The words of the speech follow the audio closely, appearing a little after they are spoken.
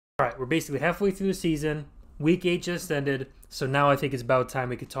All right, we're basically halfway through the season. Week 8 just ended, so now I think it's about time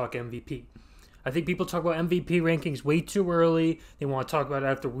we could talk MVP. I think people talk about MVP rankings way too early. They want to talk about it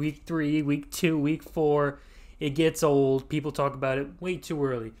after week 3, week 2, week 4. It gets old. People talk about it way too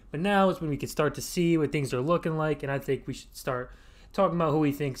early. But now is when we can start to see what things are looking like, and I think we should start talking about who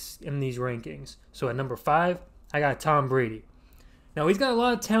he thinks in these rankings. So at number 5, I got Tom Brady. Now, he's got a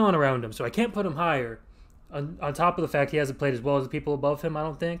lot of talent around him, so I can't put him higher. On top of the fact he hasn't played as well as the people above him, I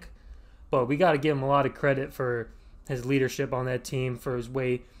don't think. But we got to give him a lot of credit for his leadership on that team, for his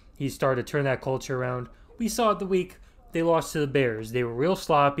way he started to turn that culture around. We saw it the week they lost to the Bears. They were real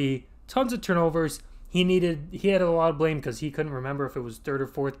sloppy, tons of turnovers. He had a lot of blame because he couldn't remember if it was third or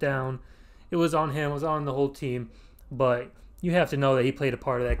fourth down. It was on him. It was on the whole team. But you have to know that he played a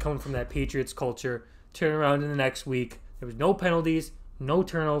part of that, coming from that Patriots culture. Turn around in the next week. There was no penalties, no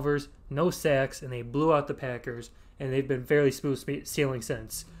turnovers, no sacks, and they blew out the Packers. And they've been fairly smooth sailing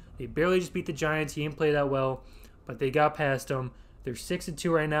since. They barely just beat the Giants. He didn't play that well, but they got past them. They're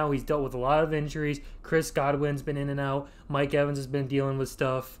 6-2 right now. He's dealt with a lot of injuries. Chris Godwin's been in and out. Mike Evans has been dealing with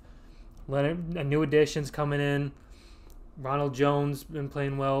stuff. New additions coming in. Ronald Jones been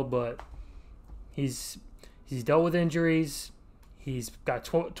playing well, but he's dealt with injuries. He's got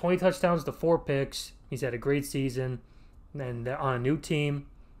 20 touchdowns to 4 picks. He's had a great season, and they're on a new team.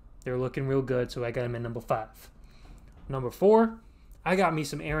 They're looking real good, so I got him at number 5. Number 4, I got me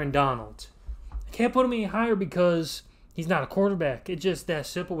some Aaron Donald. I can't put him any higher because he's not a quarterback. It's just that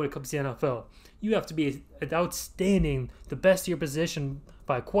simple when it comes to the NFL. You have to be outstanding, the best of your position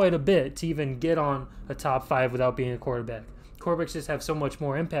by quite a bit to even get on a top 5 without being a quarterback. Quarterbacks just have so much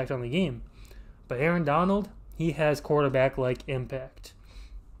more impact on the game. But Aaron Donald, he has quarterback-like impact.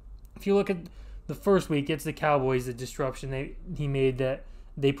 If you look at the first week, it's the Cowboys, the disruption he made that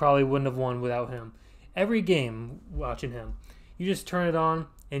they probably wouldn't have won without him. Every game watching him, you just turn it on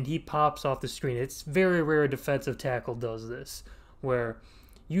and he pops off the screen. It's very rare a defensive tackle does this, where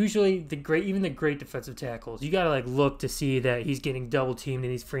usually even the great defensive tackles, you gotta look to see that he's getting double teamed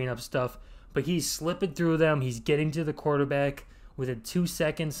and he's freeing up stuff, but he's slipping through them. He's getting to the quarterback within 2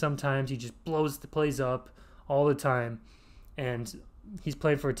 seconds. Sometimes he just blows the plays up all the time, and he's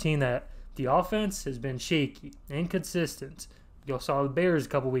playing for a team that the offense has been shaky, inconsistent. You saw the Bears a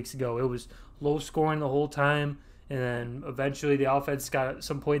couple weeks ago. It was low scoring the whole time, and then eventually the offense got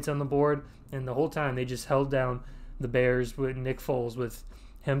some points on the board, and the whole time they just held down the Bears with Nick Foles, with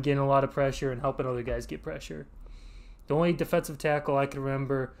him getting a lot of pressure and helping other guys get pressure. The only defensive tackle I can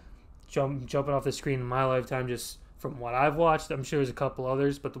remember jumping off the screen in my lifetime, just from what I've watched, I'm sure there's a couple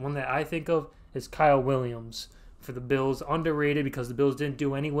others, but the one that I think of is Kyle Williams for the Bills. Underrated because the Bills didn't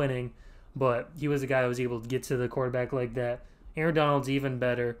do any winning, but he was the guy that was able to get to the quarterback like that. Aaron Donald's even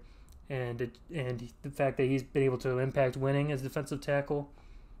better, and the fact that he's been able to impact winning as defensive tackle,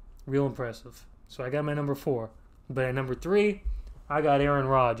 real impressive. So I got my number 4. But at number 3, I got Aaron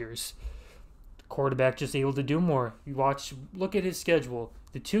Rodgers. The quarterback just able to do more. Look at his schedule.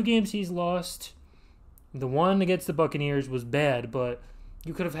 The 2 games he's lost, the one against the Buccaneers was bad, but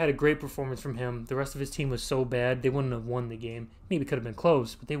you could have had a great performance from him. The rest of his team was so bad, they wouldn't have won the game. Maybe it could have been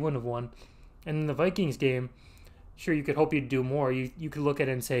close, but they wouldn't have won. And in the Vikings game, sure, you could hope you'd do more. You could look at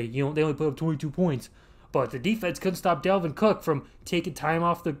it and say, they only put up 22 points. But the defense couldn't stop Dalvin Cook from taking time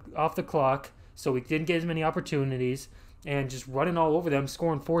off the clock, so he didn't get as many opportunities, and just running all over them,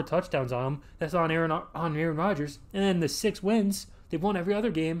 scoring 4 touchdowns on them. That's on Aaron Rodgers. And then the 6 wins, they've won every other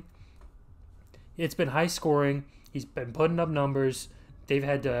game. It's been high scoring. He's been putting up numbers. They've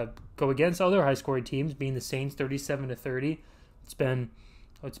had to go against other high scoring teams, being the Saints 37-30. It's been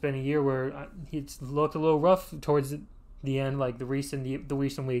a year where it's looked a little rough towards the end, like the recent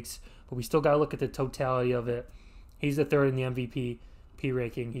weeks, but we still got to look at the totality of it. He's the 3rd in the MVP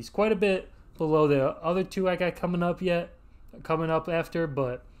ranking. He's quite a bit below the other 2 I got coming up after,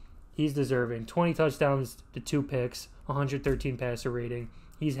 but he's deserving. 20 touchdowns to 2 picks, 113 passer rating.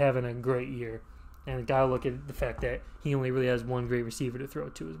 He's having a great year, and got to look at the fact that he only really has one great receiver to throw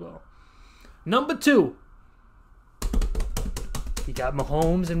to as well. Number 2. We got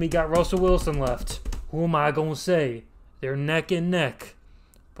Mahomes and we got Russell Wilson left. Who am I going to say? They're neck and neck.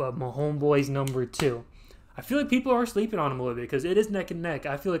 But Mahomes number 2. I feel like people are sleeping on him a little bit because it is neck and neck.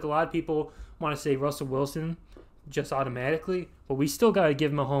 I feel like a lot of people want to say Russell Wilson just automatically, but we still got to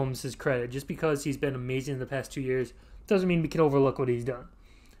give Mahomes his credit. Just because he's been amazing in the past 2 years doesn't mean we can overlook what he's done.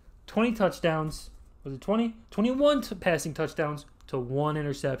 20 touchdowns. Was it 20? 21 passing touchdowns to 1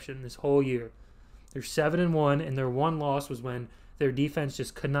 interception this whole year. They're 7-1, and their one loss was when their defense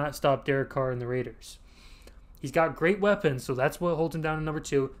just could not stop Derek Carr and the Raiders. He's got great weapons, so that's what holds him down to number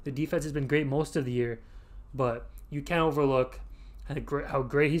 2. The defense has been great most of the year, but you can't overlook how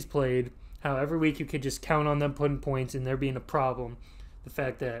great he's played, how every week you could just count on them putting points and there being a problem. The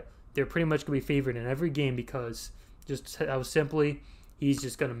fact that they're pretty much going to be favored in every game because just how simply he's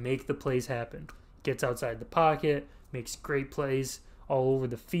just going to make the plays happen. Gets outside the pocket, makes great plays all over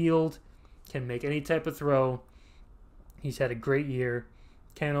the field, can make any type of throw. He's had a great year.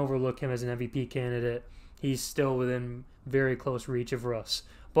 Can't overlook him as an MVP candidate. He's still within very close reach of Russ.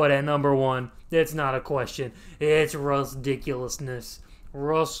 But at number one, it's not a question. It's ridiculousness.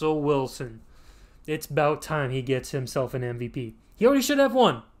 Russell Wilson. It's about time he gets himself an MVP. He already should have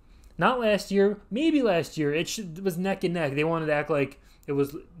won. Not last year, maybe last year. It was neck and neck. They wanted to act like it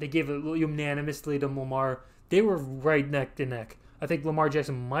was. They gave it unanimously to Lamar. They were right neck to neck. I think Lamar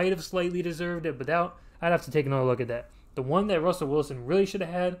Jackson might have slightly deserved it, but I'd have to take another look at that. The one that Russell Wilson really should have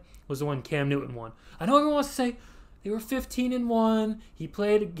had was the one Cam Newton won. I know everyone wants to say they were 15-1. He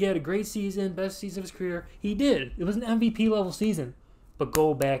had a great season, best season of his career. He did. It was an MVP level season. But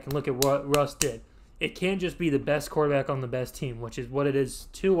go back and look at what Russ did. It can't just be the best quarterback on the best team, which is what it is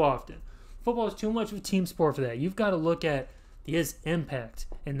too often. Football is too much of a team sport for that. You've got to look at his impact.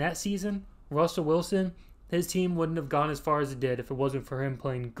 In that season, Russell Wilson, his team wouldn't have gone as far as it did if it wasn't for him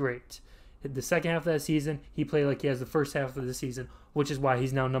playing great. The second half of that season, he played like he has the first half of the season, which is why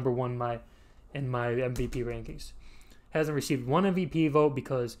he's now number one in my MVP rankings. Hasn't received one MVP vote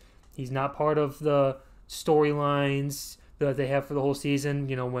because he's not part of the storylines that they have for the whole season.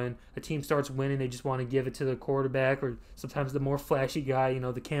 You know, when a team starts winning, they just want to give it to the quarterback or sometimes the more flashy guy, you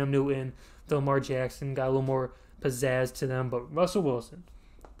know, the Cam Newton, the Lamar Jackson, got a little more pizzazz to them. But Russell Wilson,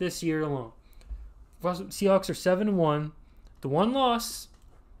 this year alone, Seahawks are 7-1. The one loss,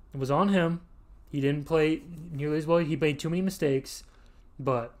 it was on him. He didn't play nearly as well. He made too many mistakes.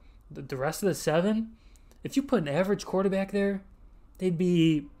 But the rest of the 7, if you put an average quarterback there, they'd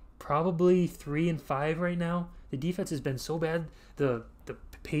be probably 3-5 right now. The defense has been so bad. The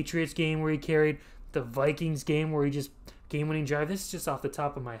Patriots game where he carried, the Vikings game where he just game-winning drive. This is just off the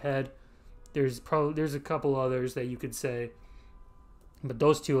top of my head. There's a couple others that you could say, but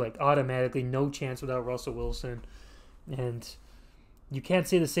those two, like, automatically no chance without Russell Wilson. And you can't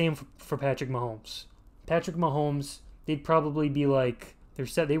say the same for Patrick Mahomes. Patrick Mahomes, they'd probably be like they're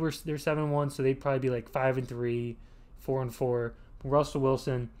 7-1, so they'd probably be like 5-3, 4-4. Russell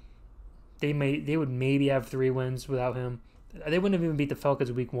Wilson, they would maybe have 3 wins without him. They wouldn't have even beat the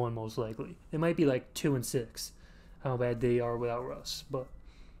Falcons week 1 most likely. They might be like 2-6. How bad they are without Russ,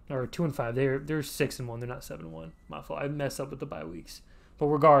 or 2-5. They're 6-1. They're not 7-1. My fault. I messed up with the bye weeks. But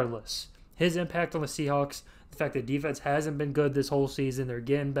regardless, his impact on the Seahawks, the fact that defense hasn't been good this whole season, they're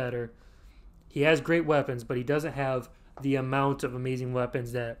getting better. He has great weapons, but he doesn't have the amount of amazing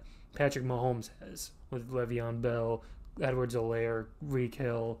weapons that Patrick Mahomes has with Le'Veon Bell, Edwards-Helaire, Reek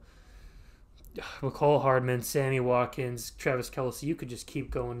Hill, McCall Hardman, Sammy Watkins, Travis Kelce. You could just keep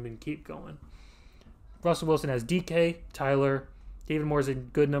going and keep going. Russell Wilson has DK, Tyler, David Moore's a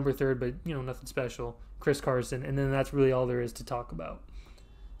good number 3, but nothing special. Chris Carson, and then that's really all there is to talk about.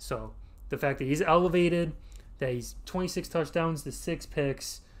 So the fact that he's elevated, that he's 26 touchdowns to 6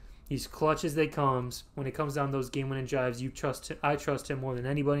 picks, he's clutch as they comes. When it comes down to those game-winning drives, I trust him more than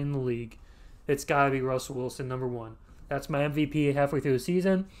anybody in the league. It's got to be Russell Wilson, number 1. That's my MVP halfway through the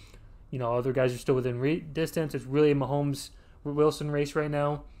season. Other guys are still within distance. It's really a Mahomes-Wilson race right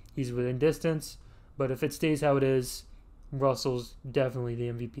now. He's within distance. But if it stays how it is, Russell's definitely the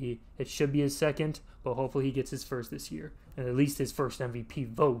MVP. It should be his second, but hopefully he gets his first this year. And at least his first MVP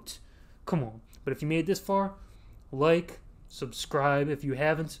vote. Come on. But if you made it this far, like, subscribe if you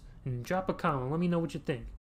haven't, and drop a comment. Let me know what you think.